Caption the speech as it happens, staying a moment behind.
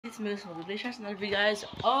it's MagmaGlacier and I, guys,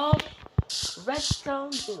 of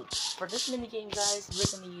redstone boots. For this minigame, guys,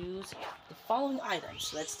 we're gonna use the following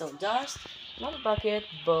items: redstone dust, rubber bucket,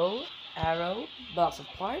 bow, arrow, blocks of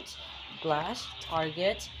quartz, glass,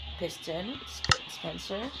 target, piston,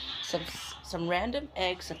 dispenser, some random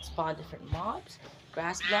eggs that spawn different mobs,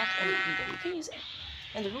 grass block, and you can use.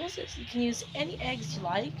 And the rules is you can use any eggs you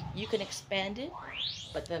like. You can expand it,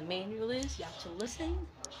 but the main rule is you have to listen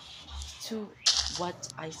to what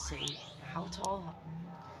I say. How to all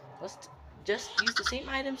just use the same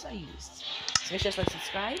items I used. So make sure to like,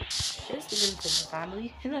 subscribe, share this video with your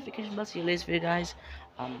family, hit the notification bell so you latest video, guys.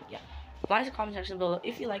 Yeah. Reply to the comment section below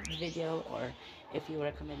if you like the video or if you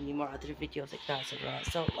recommend me more other videos like that, etc.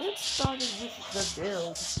 So let's start with the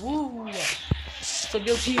build. Woo! So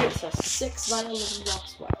build here is a 6 vinyl living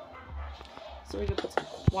blocks wide. So we're gonna put some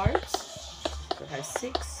quartz. So it has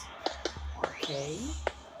 6. Okay.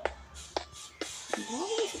 Why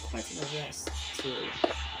is it quartz in the rest too?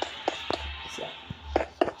 So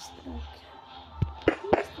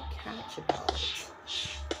here's the catch about it.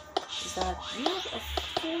 Is that we have a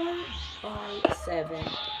 4x7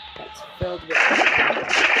 that's filled with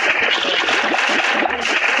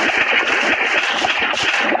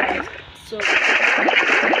so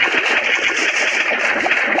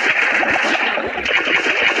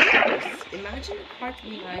imagine the part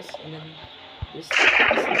being nice and then this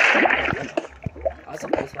also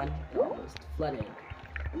this one almost flooding.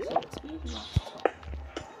 So it's maybe not top.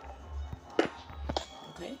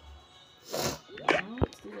 Okay. Now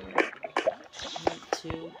let's do the 1,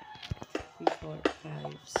 2, 3, 4,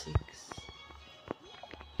 5, 6,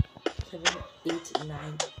 7, 8,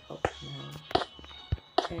 9,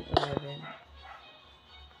 10, 11.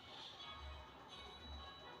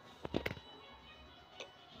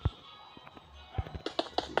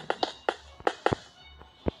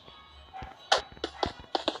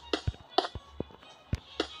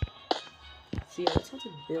 See, I just have to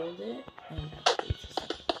build it, and this is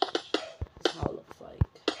how it looks like.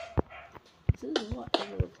 This is what it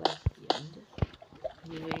will look like at the end.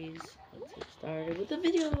 Anyways, let's get started with the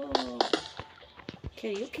video.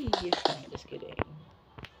 Karaoke. I'm just kidding.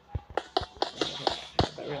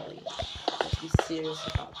 But really, let's be serious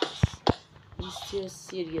about this. Be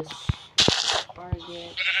serious.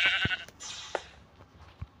 Target.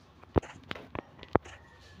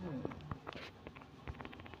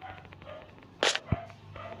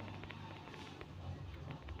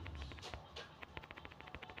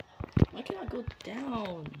 Why can't I go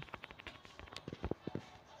down?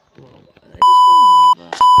 Whoa, I just want lava.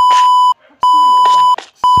 That's not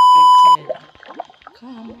expected.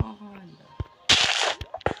 Come on.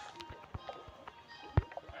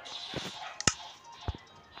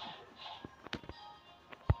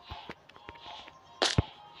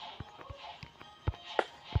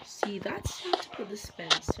 See, that's how to put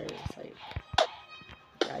dispenser. It's like,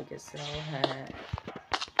 yeah, I guess so.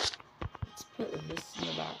 Let's put this in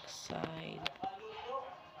the back side.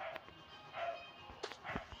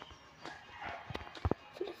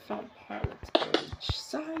 For the front part, let's go each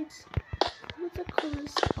sides with a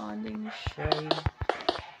corresponding shade.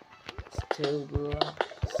 It's 2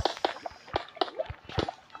 blocks.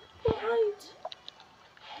 Right.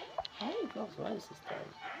 How many blocks wide is this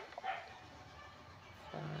thing?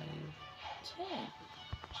 5, 10.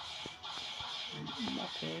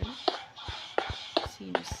 Okay.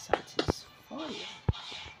 Seems satisfying.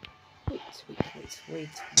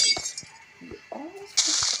 Wait. You almost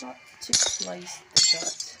forgot to slice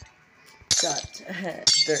the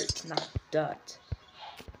dirt, not dot.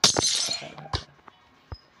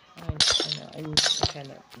 I know, I kind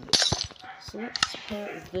of. So let's put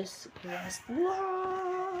this grass block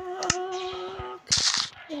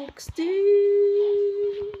next to.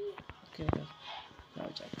 Okay, no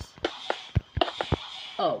checks.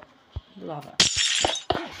 Oh, lava.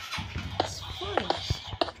 It's fine.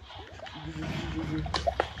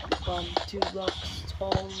 2 blocks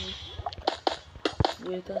tall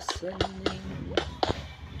with ascending,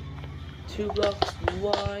 2 blocks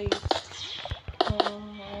wide,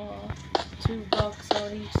 2 blocks on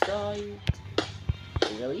each side.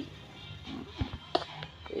 Really?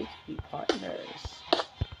 They could be partners.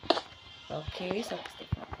 Okay, so that's the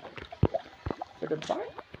front part. For the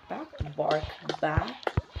back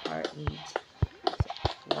part needs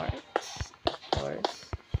quartz, of course.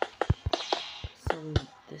 So we need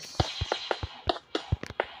this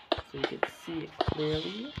so you can see it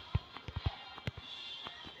clearly.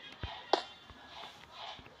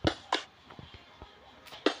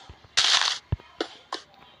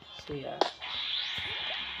 So yeah.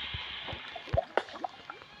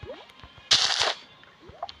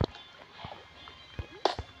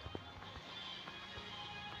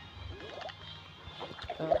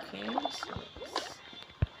 Okay, so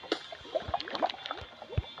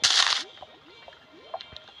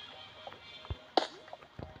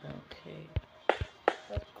okay.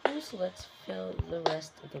 But cool, so let's fill the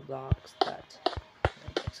rest of the blocks that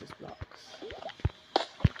excess blocks.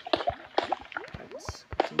 Let's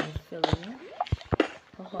continue filling.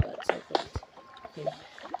 Oh, that's so good. Okay,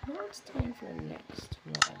 now it's time for the next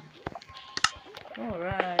one.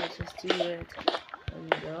 Alright, let's do it. And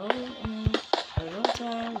go in a little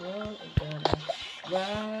time, well, I'm gonna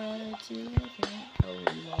ride till I can't hold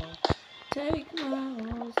more. Take my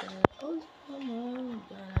horse and oh, I'm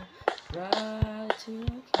gonna ride till I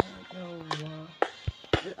can't no more.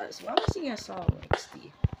 So I'm singing a song like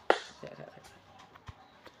Steve. Perfect.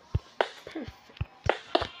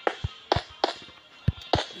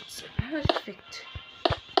 It's perfect.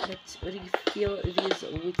 Let's refill this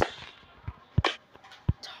with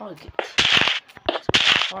target.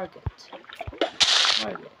 Target.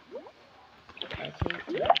 Target. Okay.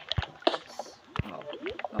 Oh,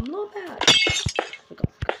 I'm not bad.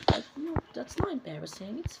 No, that's not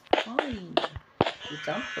embarrassing. It's fine. You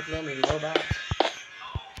jump, but then we go back.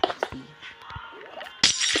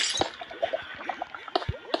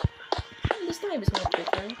 This time is more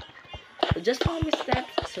quicker. But just follow my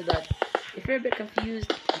steps so that if you're a bit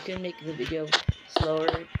confused, you can make the video slower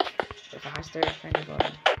or faster, depending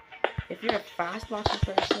on. If you're a fast watching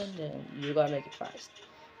person, then you gotta make it fast.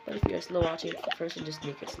 But if you're a slow watching person, just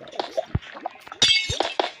make it slow.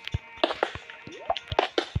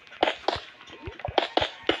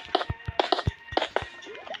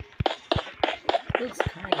 It's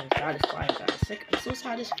kind of satisfying, guys. Like, I'm so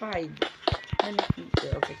satisfied. I make me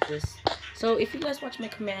build like this. So if you guys watch my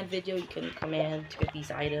command video, you can command to get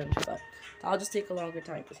these items, but I'll just take a longer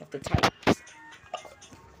time because you have to type.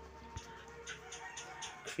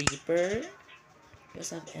 Creeper. We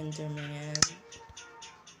also have Enderman.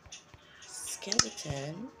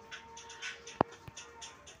 Skeleton.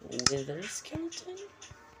 Wither skeleton.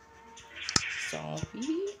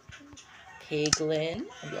 Zombie. Piglin.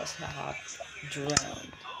 And we also have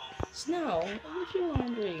drowned. So now, if you're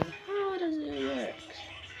wondering, how does it work?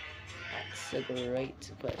 That's a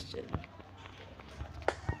great question.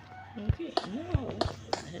 Okay, now,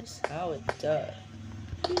 here's how it does.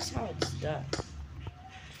 Here's how it's done.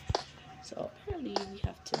 So apparently we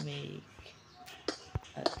have to make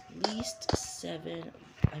at least 7,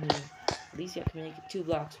 at least you have to make it 2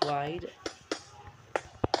 blocks wide.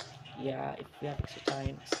 Yeah, if we have extra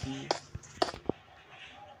time, Steve.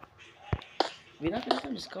 We're not gonna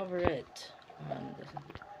time, just cover it.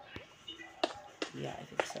 Yeah, I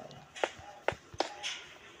think so.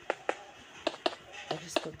 I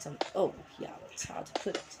just put some, oh yeah, that's how to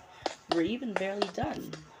put it. We're even barely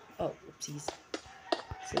done. Oh, oopsies.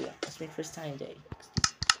 So yeah, let's make first time day.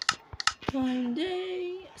 Time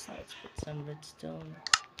day. So let's put some redstone.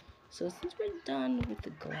 So since we're done with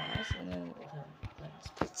the glass, and then let's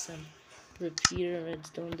put some repeater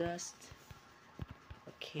redstone dust.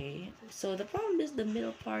 Okay. So the problem is the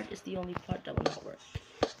middle part is the only part that will not work.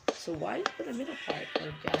 So why put a middle part? I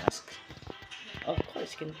would ask. Of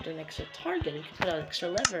course, you can put an extra target. You can put an extra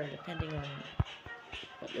lever, depending on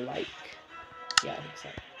what you like. Yeah, I think so.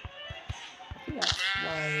 I think that's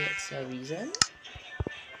why it's a reason.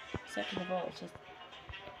 Second of all, just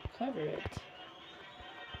cover it,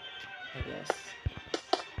 I guess.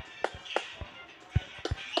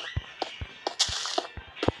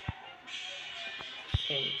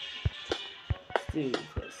 Okay, let's do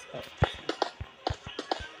this. Oh.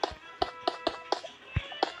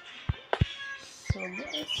 So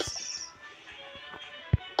let's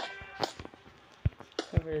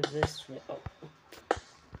cover this with, oh.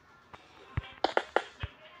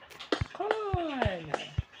 Come on!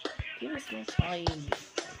 Give us more time.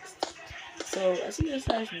 So as you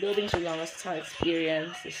guys building so long, that's how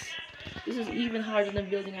experience. This is even harder than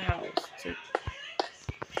building a house. So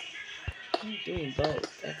I'm doing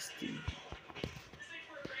both. XD.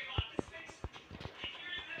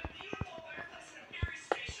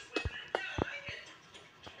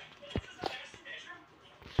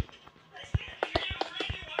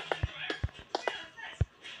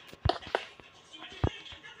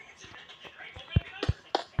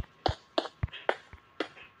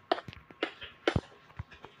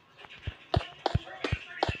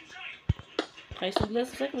 Okay, so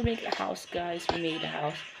looks like we make a house, guys. We made a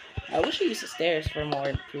house. I wish we used the stairs for more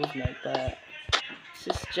improvement, but this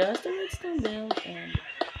is just a redstone build, and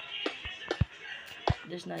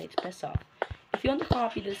there's nothing to piss off. If you want to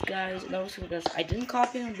copy this, guys, notice because I didn't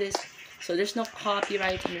copy on this, so there's no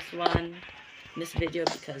copyright in this one, in this video,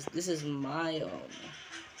 because this is my own.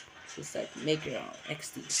 It's like make your own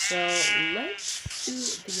XD. So let's do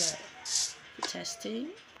the testing.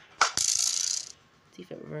 See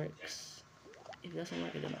if it works. If it doesn't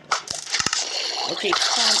work, it doesn't work. Okay,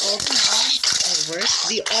 spawn all the mobs. It works.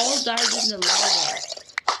 They all died in the lava.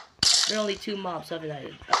 There are only 2 mobs that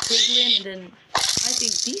died. A piglin, and then I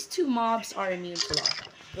think these 2 mobs are immune to lava.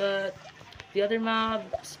 But the other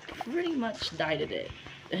mobs pretty much died at it.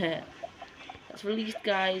 That's released,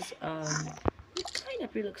 guys. It kind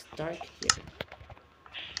of really looks dark here.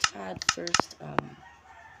 Let's add first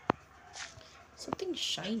something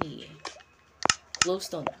shiny.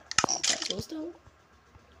 Glowstone. Is that glowstone?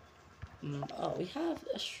 Oh, we have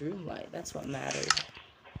a shroom light. That's what matters.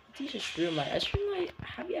 Let's use a shroom light. A shroom light.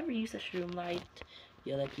 Have you ever used a shroom light?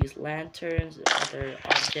 You like use lanterns or other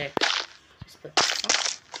objects. Just put to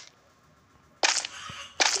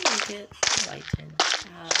make it lighten.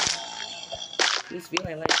 This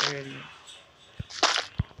feeling like already.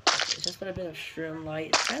 Okay, just put a bit of shroom light.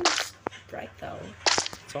 It kind of looks bright though.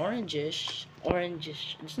 It's orangish.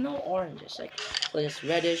 Orangish. There's no oranges. Like, well, it's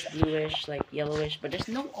reddish, bluish, like yellowish, but there's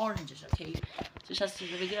no oranges, okay? So just to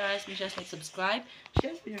the video, guys, make sure to subscribe,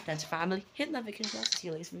 share it with your friends and family, hit the notification bell to see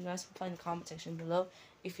you later. You guys reply in the comment section below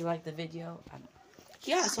if you like the video.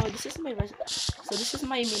 Yeah, so this is my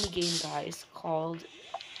mini game, guys, called,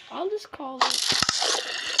 I'll just call it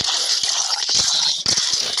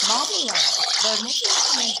Marble Light. But most of the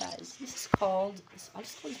time, guys, this is called, I'll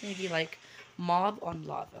just call this maybe like mob on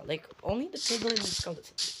lava. Like, only the piglin and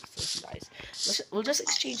skeleton, guys. We'll just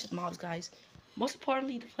exchange the mobs, guys. Most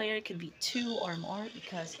importantly, the player can be 2 or more,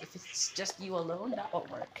 because if it's just you alone, that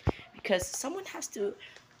won't work. Because someone has to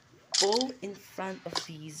go in front of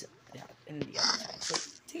these, in the other side. So,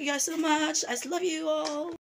 thank you guys so much. I love you all.